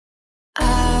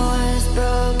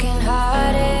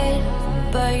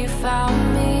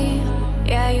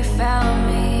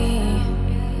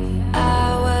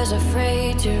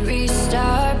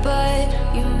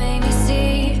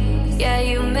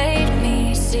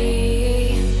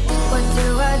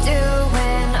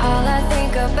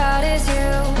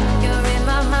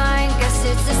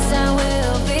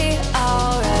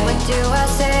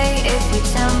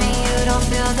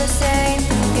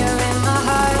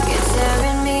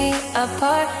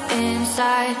apart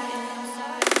inside.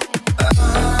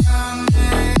 I'm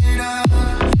made out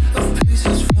of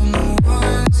pieces from the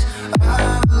ones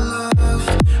I've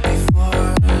loved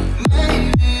before.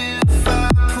 Maybe if I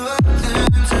put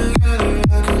them together,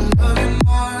 I could love you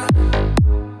more,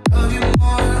 love you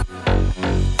more.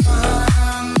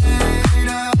 I'm made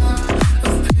out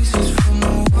of pieces from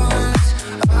the ones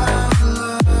I've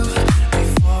loved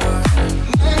before.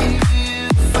 Maybe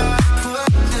if I put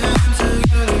them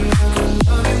together, I could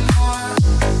love you more,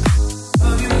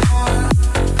 love you more.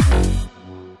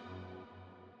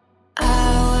 I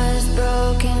was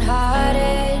broken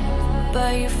hearted,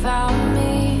 but you found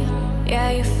me, yeah,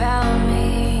 you found me.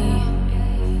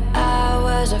 I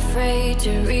was afraid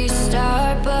to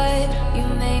restart, but you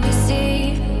made me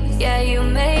see, yeah, you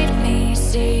made me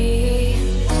see.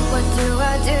 What do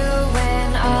I do when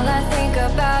all I think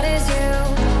about is you?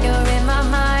 You're in my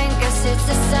mind, guess it's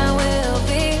a sign we're